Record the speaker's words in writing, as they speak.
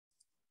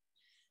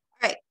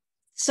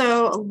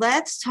So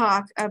let's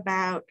talk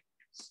about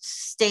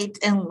state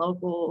and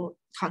local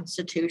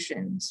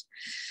constitutions.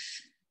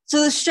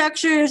 So the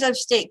structures of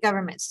state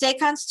government. State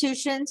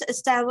constitutions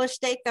establish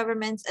state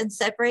governments and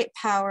separate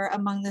power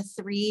among the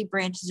three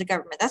branches of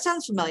government. That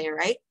sounds familiar,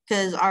 right?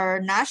 Because our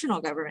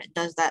national government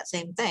does that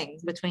same thing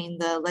between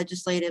the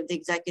legislative, the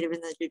executive,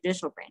 and the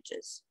judicial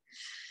branches.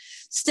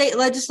 State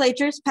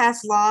legislatures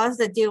pass laws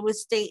that deal with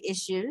state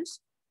issues.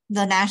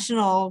 The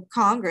National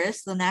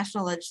Congress, the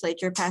national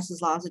legislature,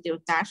 passes laws that deal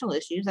with national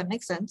issues. That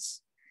makes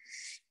sense.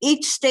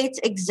 Each state's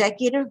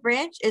executive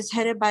branch is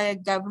headed by a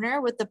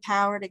governor with the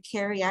power to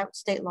carry out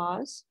state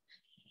laws.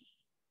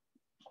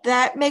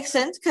 That makes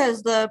sense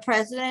because the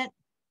president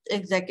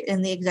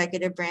in the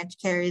executive branch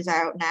carries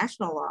out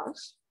national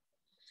laws.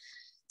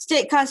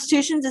 State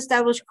constitutions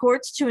establish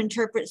courts to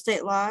interpret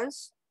state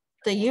laws.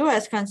 The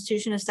U.S.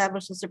 Constitution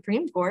established the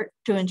Supreme Court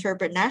to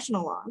interpret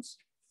national laws.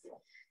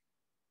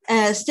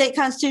 A state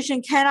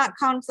constitution cannot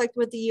conflict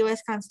with the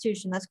U.S.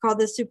 Constitution. That's called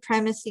the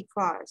Supremacy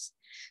Clause.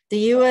 The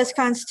U.S.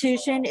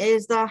 Constitution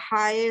is the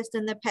highest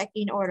in the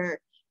pecking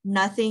order.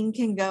 Nothing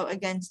can go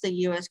against the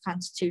U.S.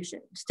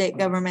 Constitution. State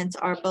governments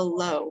are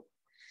below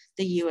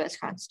the U.S.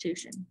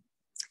 Constitution.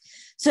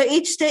 So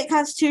each state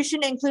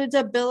constitution includes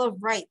a Bill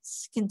of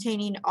Rights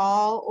containing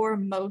all or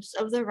most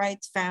of the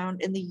rights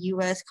found in the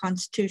U.S.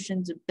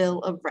 Constitution's Bill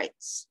of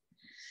Rights.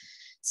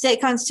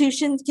 State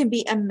constitutions can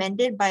be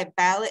amended by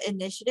ballot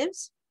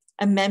initiatives,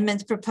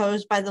 amendments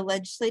proposed by the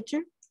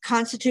legislature,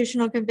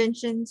 constitutional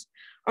conventions,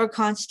 or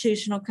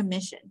constitutional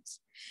commissions.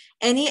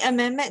 Any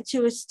amendment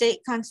to a state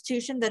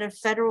constitution that a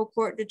federal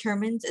court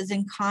determines is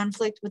in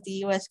conflict with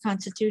the U.S.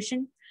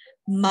 Constitution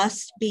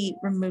must be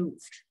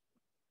removed.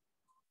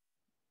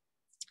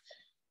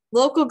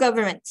 Local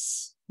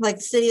governments, like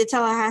the city of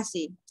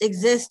Tallahassee,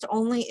 exist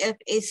only if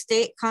a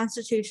state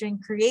constitution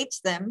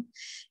creates them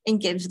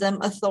and gives them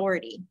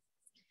authority.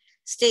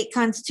 State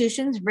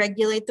constitutions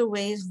regulate the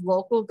ways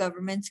local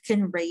governments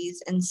can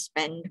raise and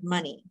spend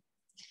money.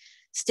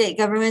 State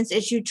governments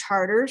issue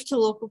charters to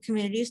local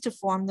communities to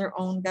form their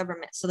own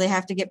government. So they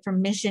have to get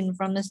permission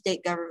from the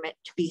state government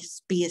to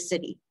be a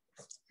city.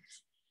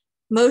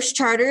 Most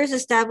charters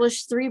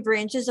establish three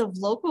branches of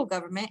local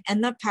government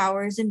and the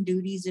powers and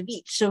duties of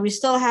each. So we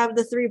still have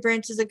the three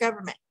branches of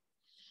government.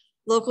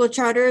 Local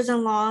charters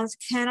and laws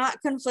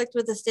cannot conflict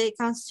with the state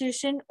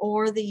constitution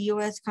or the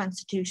U.S.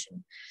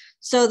 Constitution.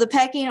 So the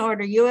pecking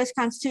order, U.S.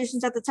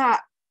 Constitution's at the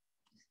top,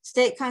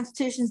 state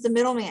constitution's the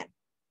middleman,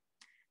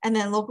 and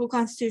then local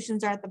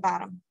constitutions are at the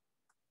bottom.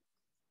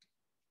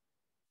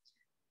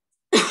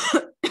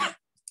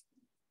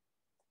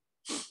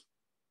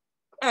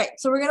 All right,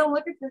 so we're going to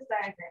look at this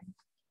diagram.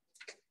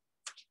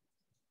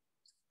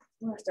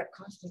 I'm going to start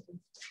constantly.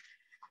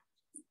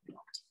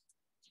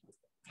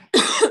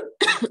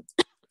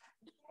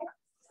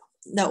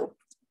 No.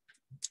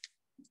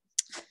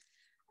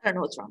 I don't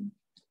know what's wrong.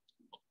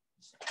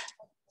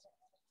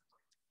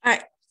 All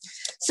right,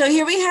 so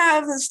here we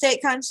have the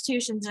state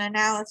constitutions and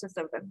analysis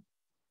of them.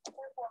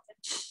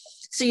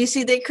 So you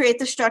see they create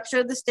the structure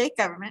of the state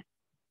government.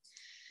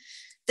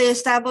 They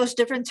establish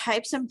different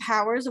types and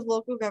powers of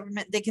local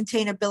government. They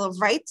contain a Bill of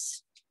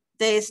Rights.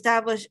 They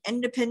establish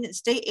independent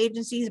state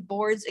agencies,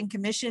 boards, and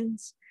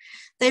commissions.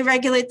 They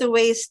regulate the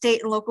ways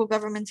state and local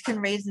governments can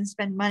raise and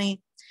spend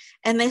money.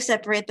 And they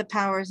separate the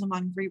powers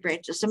among three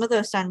branches. Some of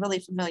those sound really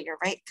familiar,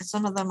 right? Because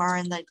some of them are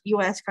in the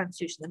U.S.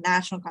 Constitution, the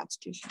National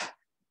Constitution.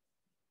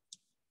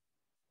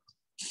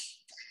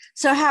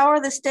 So how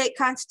are the state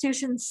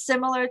constitutions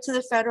similar to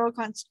the federal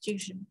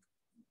constitution?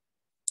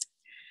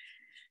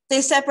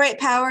 They separate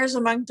powers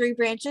among three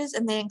branches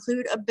and they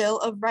include a Bill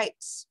of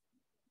Rights.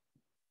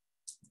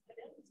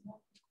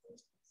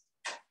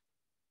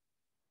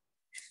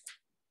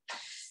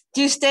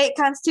 Do state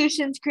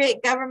constitutions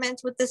create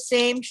governments with the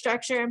same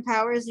structure and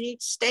powers in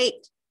each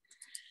state?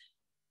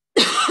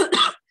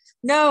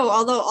 No,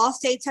 although all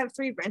states have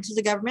three branches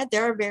of government,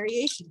 there are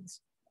variations.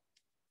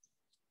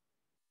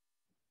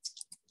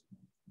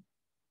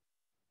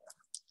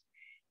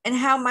 And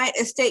how might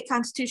a state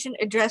constitution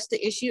address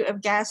the issue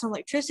of gas and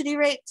electricity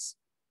rates?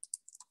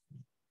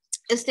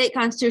 A state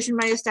constitution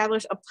might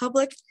establish a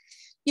public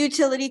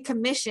utility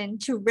commission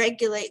to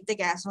regulate the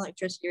gas and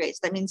electricity rates.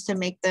 That means to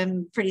make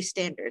them pretty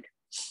standard.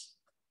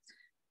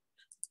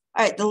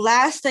 All right, the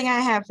last thing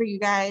I have for you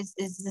guys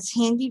is this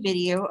handy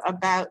video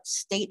about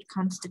state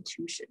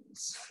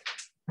constitutions.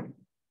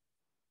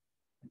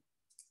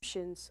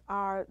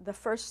 Are the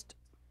first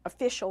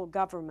official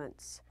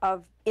governments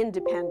of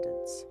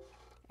independence.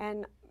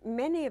 And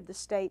many of the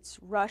states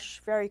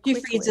rush very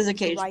quickly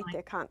to write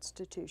their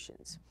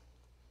constitutions.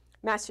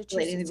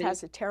 Massachusetts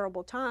has a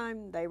terrible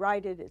time. They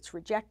write it, it's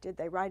rejected.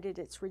 They write it,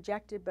 it's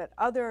rejected. But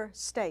other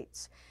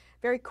states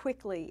very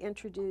quickly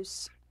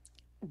introduce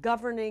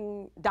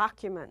governing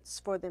documents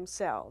for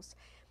themselves.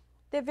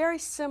 They're very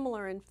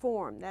similar in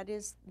form. That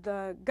is,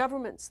 the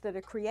governments that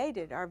are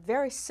created are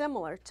very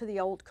similar to the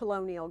old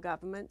colonial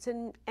governments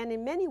and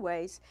in many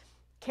ways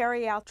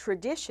carry out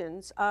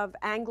traditions of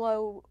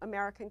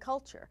Anglo-American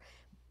culture.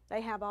 They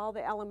have all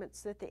the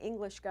elements that the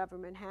English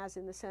government has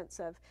in the sense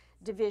of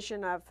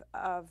division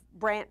of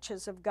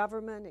branches of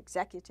government,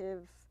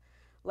 executive,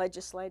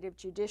 legislative,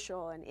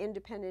 judicial, and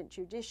independent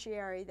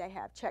judiciary. They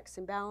have checks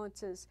and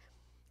balances.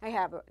 They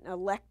have an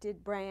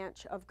elected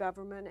branch of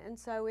government. And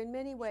so in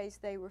many ways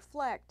they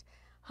reflect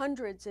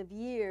hundreds of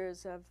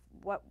years of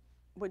what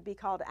would be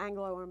called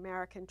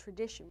Anglo-American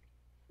tradition.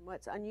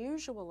 What's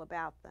unusual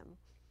about them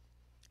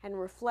and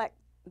reflect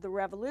the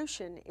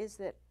Revolution is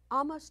that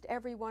almost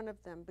every one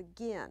of them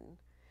begin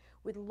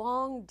with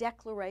long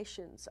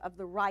declarations of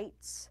the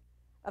rights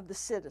of the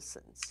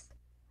citizens.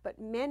 But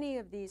many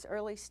of these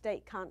early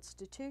state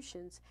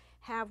constitutions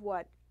have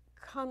what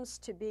comes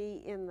to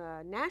be in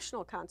the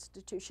national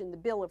constitution, the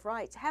Bill of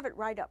Rights, have it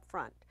right up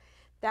front.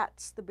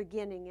 That's the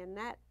beginning, and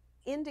that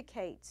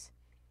indicates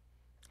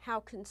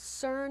how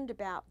concerned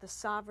about the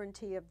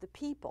sovereignty of the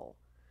people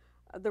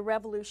the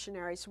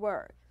revolutionaries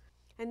were.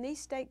 And these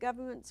state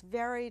governments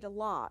varied a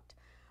lot.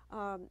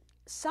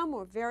 Some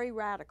were very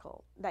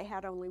radical. They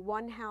had only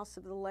one house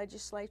of the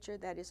legislature,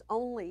 that is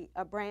only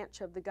a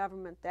branch of the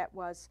government that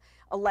was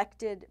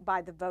elected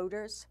by the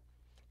voters.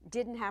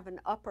 Didn't have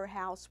an upper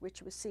house,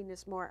 which was seen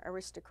as more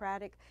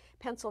aristocratic.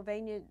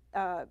 Pennsylvania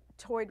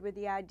toyed with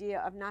the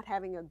idea of not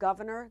having a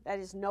governor, that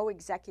is no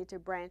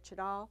executive branch at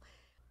all.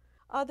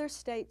 Other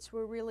states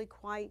were really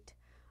quite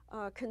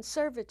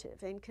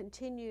conservative and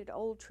continued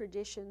old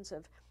traditions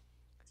of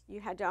you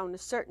had to own a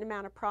certain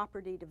amount of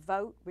property to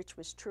vote, which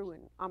was true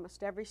in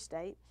almost every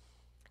state.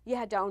 You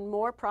had to own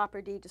more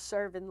property to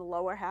serve in the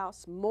lower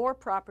house, more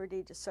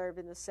property to serve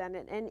in the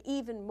Senate, and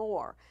even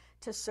more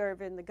to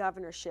serve in the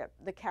governorship.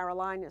 The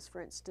Carolinas,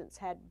 for instance,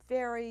 had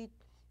very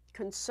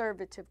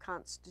conservative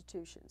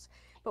constitutions.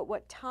 But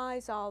what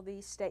ties all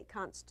these state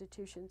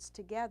constitutions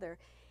together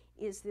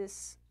is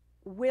this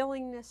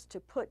willingness to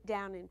put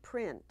down in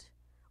print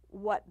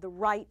what the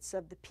rights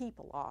of the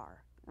people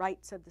are,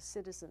 rights of the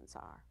citizens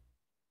are.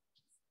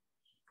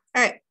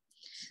 All right,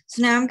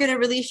 so now I'm going to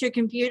release your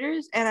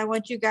computers, and I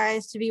want you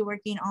guys to be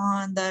working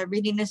on the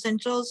reading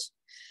essentials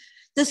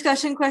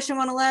discussion question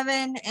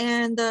 111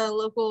 and the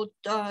local,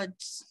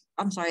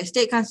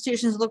 state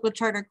constitutions local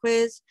charter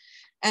quiz,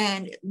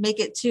 and make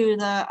it to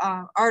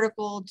the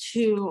article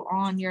 2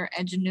 on your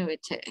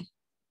Edgenuity.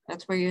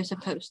 That's where you're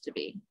supposed to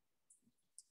be.